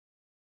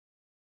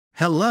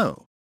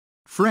Hello,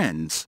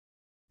 friends.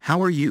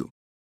 How are you?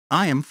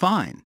 I am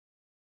fine.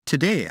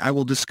 Today I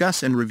will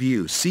discuss and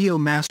review SEO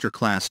Master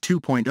Class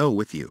 2.0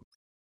 with you.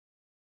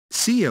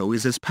 SEO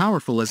is as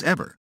powerful as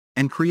ever,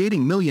 and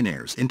creating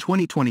millionaires in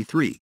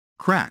 2023,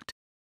 cracked.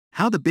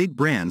 How the big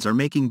brands are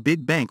making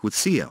big bank with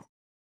SEO.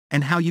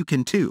 And how you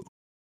can too.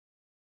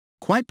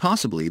 Quite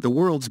possibly the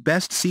world's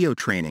best SEO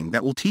training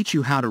that will teach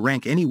you how to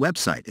rank any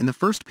website in the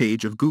first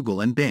page of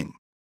Google and Bing.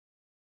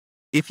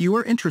 If you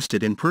are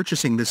interested in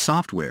purchasing this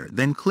software,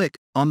 then click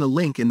on the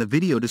link in the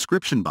video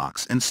description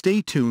box and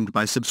stay tuned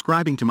by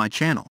subscribing to my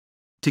channel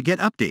to get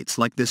updates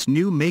like this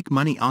new make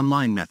money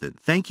online method.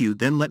 Thank you.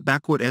 Then let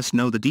backwards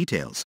know the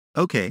details.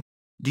 Okay,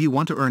 do you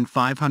want to earn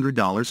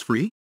 $500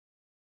 free?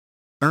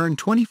 Earn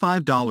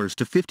 $25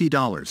 to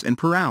 $50 and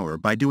per hour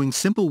by doing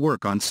simple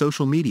work on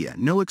social media.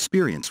 No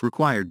experience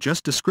required,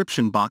 just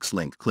description box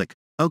link. Click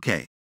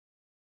OK.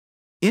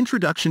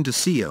 Introduction to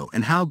SEO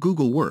and how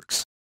Google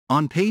works.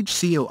 On-page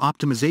SEO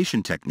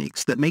optimization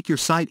techniques that make your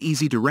site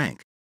easy to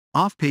rank.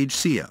 Off-page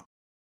SEO.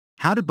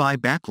 How to buy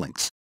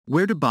backlinks,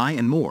 where to buy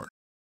and more.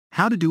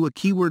 How to do a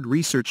keyword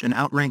research and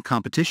outrank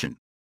competition.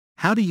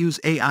 How to use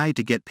AI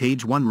to get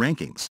page 1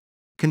 rankings.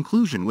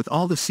 Conclusion with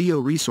all the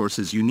SEO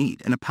resources you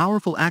need and a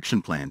powerful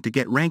action plan to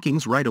get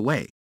rankings right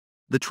away.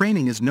 The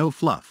training is no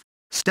fluff,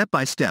 step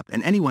by step,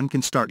 and anyone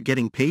can start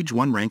getting page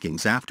 1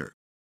 rankings after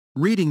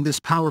reading this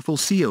powerful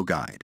SEO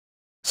guide.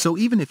 So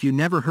even if you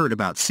never heard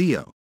about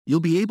SEO, you'll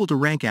be able to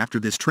rank after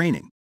this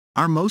training.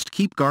 Our most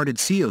keep-guarded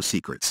SEO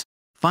secrets,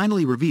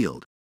 finally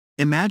revealed.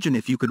 Imagine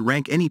if you could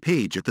rank any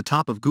page at the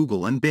top of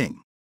Google and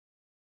Bing.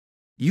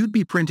 You'd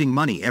be printing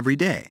money every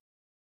day.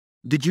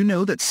 Did you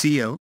know that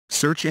SEO,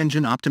 search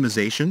engine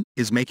optimization,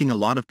 is making a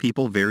lot of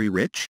people very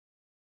rich?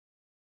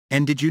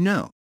 And did you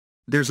know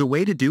there's a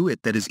way to do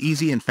it that is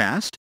easy and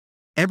fast?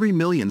 Every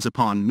millions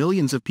upon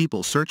millions of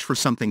people search for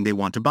something they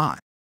want to buy.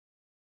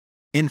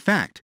 In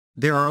fact,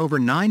 there are over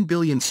 9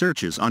 billion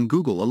searches on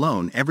Google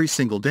alone every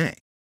single day.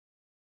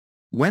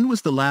 When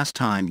was the last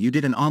time you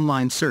did an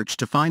online search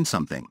to find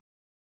something?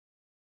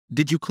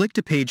 Did you click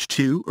to page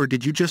 2, or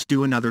did you just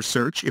do another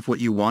search if what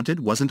you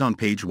wanted wasn't on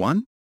page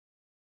 1?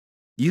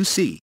 You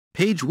see,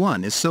 page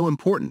 1 is so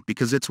important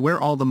because it's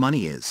where all the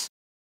money is.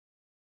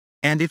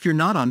 And if you're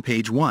not on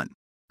page 1,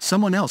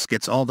 someone else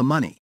gets all the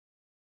money.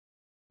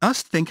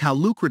 Just think how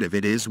lucrative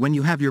it is when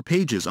you have your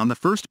pages on the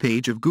first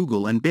page of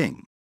Google and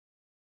Bing.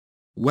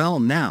 Well,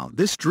 now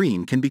this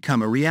dream can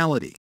become a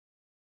reality.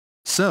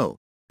 So,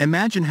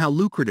 imagine how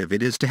lucrative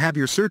it is to have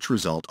your search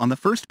result on the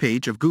first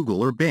page of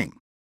Google or Bing.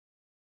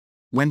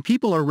 When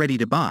people are ready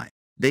to buy,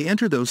 they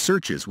enter those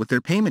searches with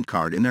their payment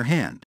card in their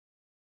hand.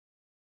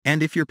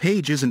 And if your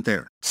page isn't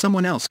there,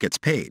 someone else gets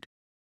paid.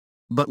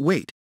 But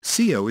wait,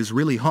 SEO is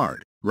really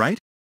hard, right?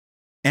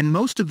 And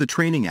most of the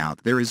training out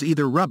there is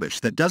either rubbish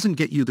that doesn't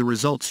get you the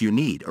results you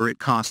need, or it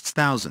costs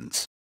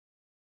thousands.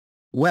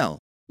 Well,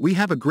 we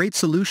have a great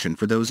solution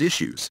for those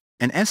issues,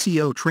 an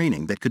SEO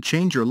training that could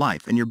change your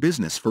life and your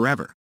business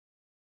forever.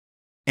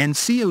 An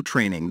SEO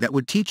training that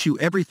would teach you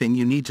everything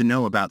you need to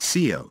know about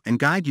SEO and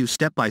guide you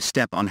step by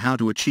step on how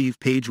to achieve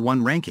page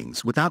 1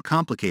 rankings without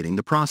complicating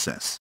the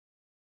process.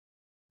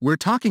 We're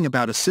talking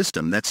about a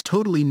system that's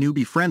totally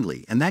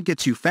newbie-friendly and that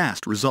gets you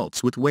fast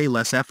results with way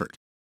less effort.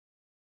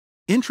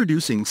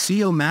 Introducing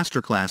SEO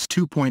Master Class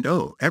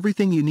 2.0.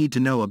 Everything you need to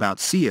know about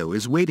SEO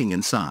is waiting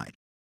inside,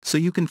 so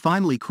you can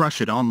finally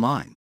crush it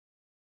online.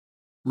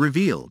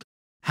 Revealed.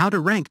 How to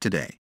rank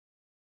today.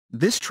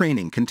 This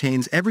training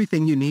contains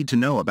everything you need to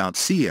know about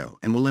SEO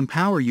and will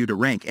empower you to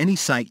rank any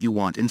site you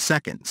want in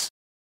seconds.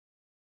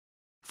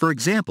 For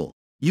example,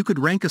 you could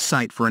rank a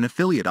site for an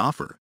affiliate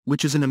offer,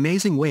 which is an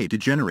amazing way to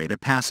generate a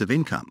passive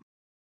income.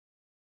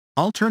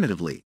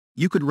 Alternatively,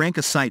 you could rank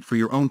a site for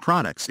your own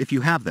products if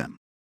you have them.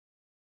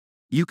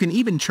 You can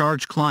even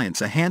charge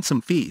clients a handsome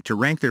fee to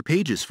rank their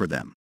pages for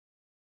them.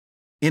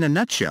 In a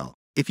nutshell,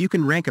 if you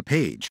can rank a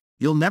page,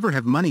 you'll never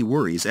have money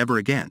worries ever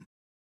again.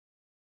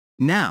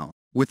 Now,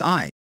 with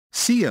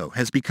SEO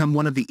has become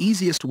one of the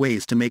easiest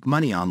ways to make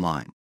money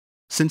online.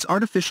 Since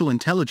artificial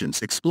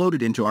intelligence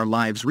exploded into our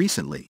lives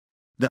recently,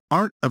 the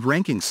art of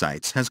ranking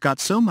sites has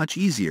got so much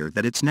easier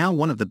that it's now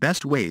one of the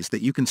best ways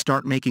that you can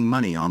start making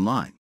money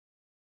online.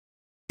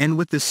 And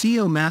with the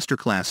SEO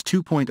Masterclass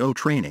 2.0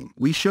 training,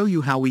 we show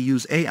you how we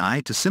use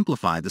AI to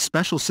simplify the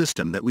special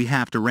system that we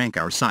have to rank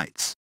our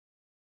sites.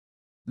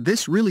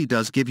 This really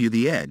does give you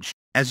the edge,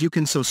 as you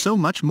can so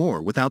much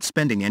more without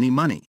spending any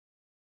money.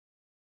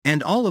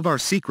 And all of our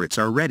secrets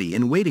are ready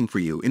and waiting for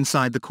you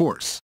inside the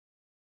course.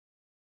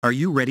 Are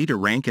you ready to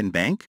rank and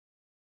bank?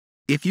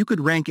 If you could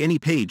rank any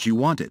page you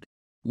wanted,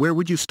 where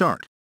would you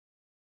start?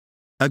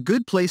 A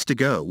good place to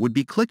go would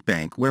be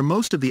ClickBank, where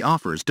most of the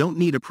offers don't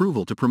need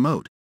approval to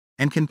promote,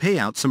 and can pay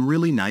out some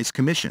really nice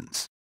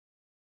commissions.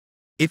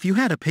 If you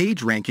had a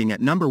page ranking at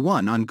number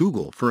 1 on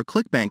Google for a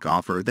ClickBank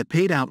offer that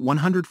paid out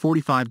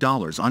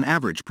 $145 on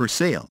average per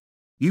sale,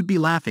 you'd be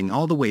laughing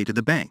all the way to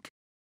the bank.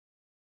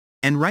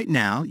 And right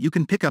now you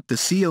can pick up the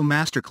SEO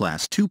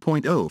Masterclass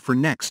 2.0 for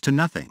next to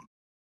nothing.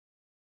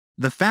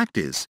 The fact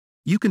is,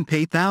 You can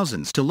pay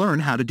thousands to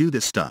learn how to do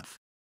this stuff.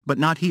 But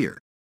not here.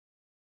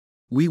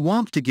 We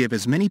want to give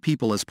as many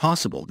people as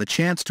possible the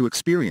chance to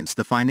experience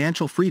the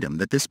financial freedom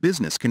that this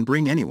business can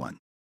bring anyone.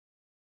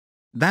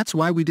 That's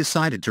why we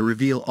decided to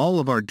reveal all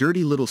of our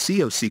dirty little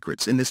SEO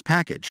secrets in this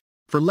package,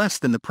 for less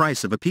than the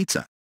price of a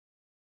pizza.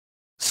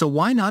 So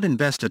why not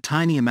invest a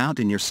tiny amount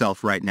in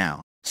yourself right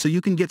now, so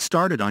you can get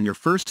started on your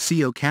first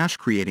SEO cash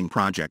creating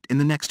project in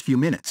the next few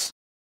minutes.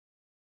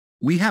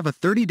 We have a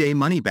 30-day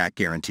money-back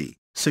guarantee,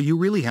 so you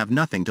really have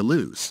nothing to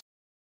lose.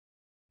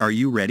 Are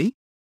you ready?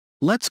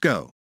 Let's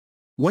go.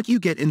 What you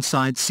get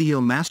inside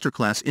SEO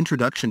Masterclass: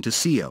 Introduction to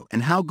SEO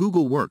and How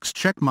Google Works.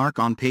 Checkmark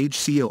on Page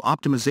SEO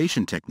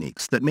optimization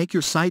techniques that make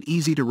your site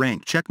easy to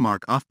rank. Checkmark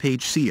off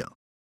Page SEO.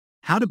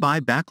 How to buy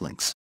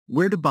backlinks,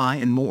 where to buy,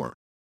 and more.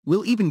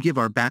 We'll even give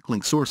our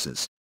backlink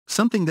sources,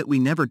 something that we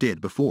never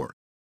did before.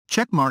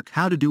 Checkmark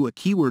how to do a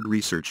keyword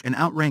research and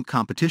outrank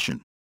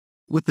competition.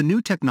 With the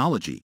new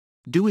technology,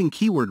 doing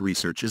keyword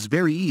research is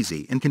very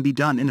easy and can be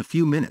done in a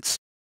few minutes.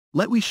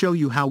 Let me show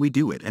you how we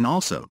do it, and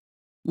also,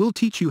 we'll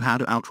teach you how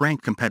to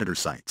outrank competitor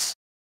sites.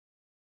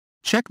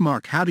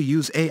 Checkmark how to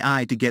use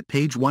AI to get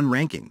page 1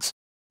 rankings.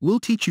 We'll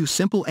teach you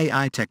simple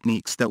AI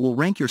techniques that will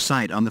rank your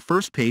site on the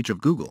first page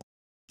of Google,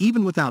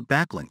 even without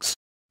backlinks.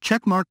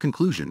 Checkmark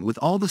conclusion with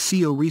all the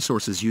SEO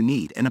resources you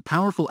need and a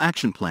powerful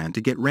action plan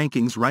to get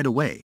rankings right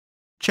away.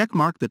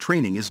 Checkmark the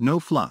training is no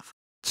fluff,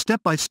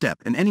 step by step,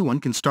 and anyone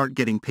can start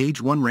getting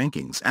page 1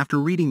 rankings after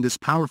reading this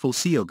powerful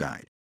SEO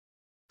guide.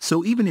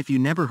 So even if you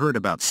never heard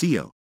about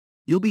SEO,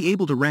 you'll be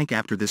able to rank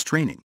after this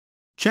training.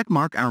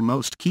 Checkmark our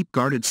most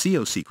keep-guarded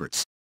SEO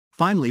secrets,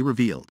 finally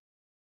revealed.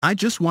 I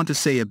just want to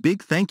say a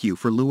big thank you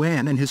for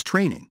Luan and his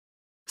training.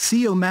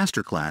 SEO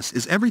Masterclass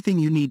is everything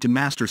you need to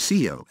master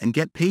SEO and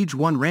get page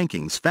 1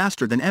 rankings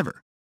faster than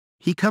ever.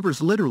 He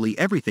covers literally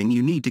everything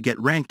you need to get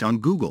ranked on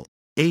Google,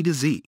 A to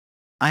Z.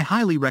 I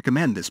highly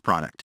recommend this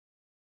product.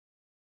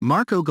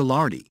 Marco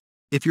Gallardi.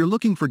 If you're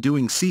looking for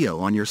doing SEO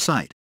on your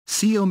site,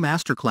 SEO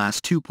Masterclass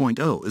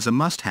 2.0 is a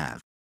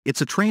must-have.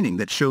 It's a training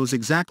that shows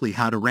exactly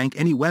how to rank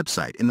any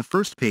website in the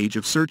first page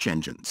of search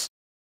engines.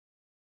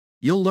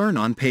 You'll learn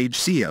on Page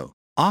SEO,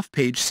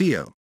 off-page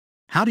SEO,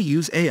 how to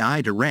use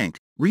AI to rank,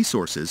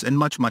 resources, and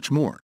much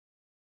more.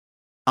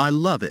 I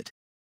love it.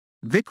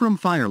 Vikram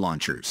Fire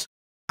Launchers.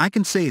 I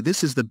can say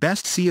this is the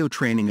best SEO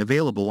training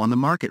available on the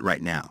market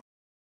right now.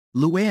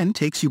 Luan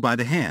takes you by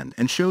the hand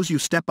and shows you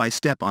step by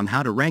step on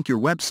how to rank your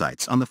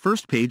websites on the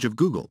first page of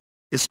Google,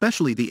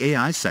 especially the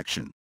AI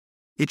section.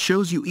 It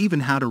shows you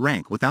even how to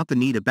rank without the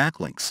need of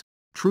backlinks.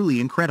 Truly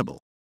incredible.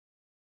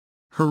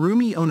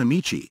 Harumi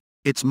Onamichi.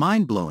 It's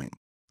mind-blowing.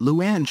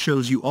 Luan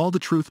shows you all the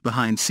truth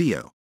behind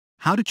SEO,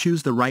 how to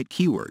choose the right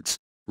keywords,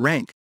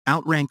 rank,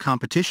 outrank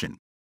competition,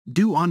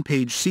 do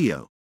on-page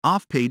SEO,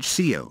 off-page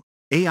SEO,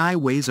 AI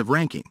ways of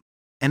ranking,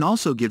 and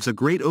also gives a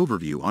great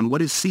overview on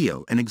what is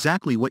SEO and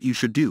exactly what you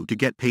should do to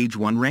get page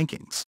 1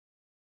 rankings.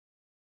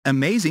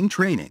 Amazing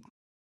training.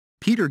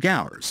 Peter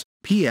Gowers.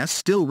 P.S.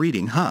 Still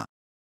reading, huh?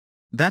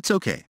 That's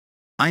okay.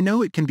 I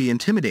know it can be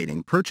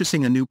intimidating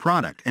purchasing a new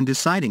product and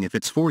deciding if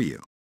it's for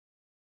you.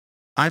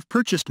 I've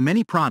purchased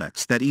many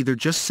products that either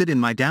just sit in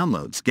my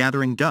downloads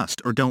gathering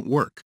dust or don't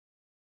work.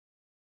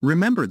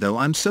 Remember though,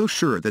 I'm so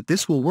sure that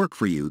this will work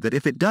for you that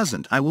if it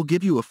doesn't, I will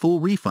give you a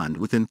full refund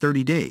within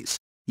 30 days.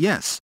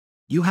 Yes,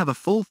 you have a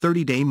full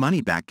 30-day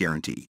money-back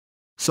guarantee.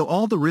 So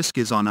all the risk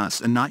is on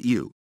us and not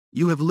you.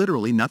 You have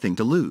literally nothing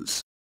to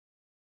lose.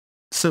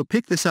 So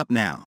pick this up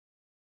now.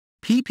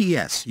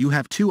 PPS, you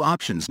have 2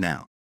 options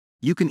now.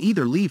 You can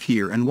either leave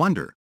here and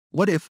wonder,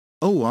 what if,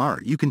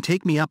 or you can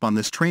take me up on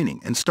this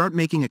training and start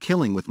making a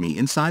killing with me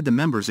inside the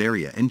members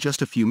area in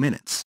just a few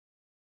minutes.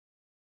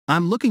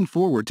 I'm looking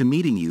forward to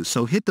meeting you,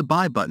 so hit the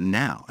buy button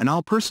now and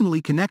I'll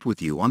personally connect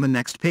with you on the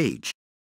next page.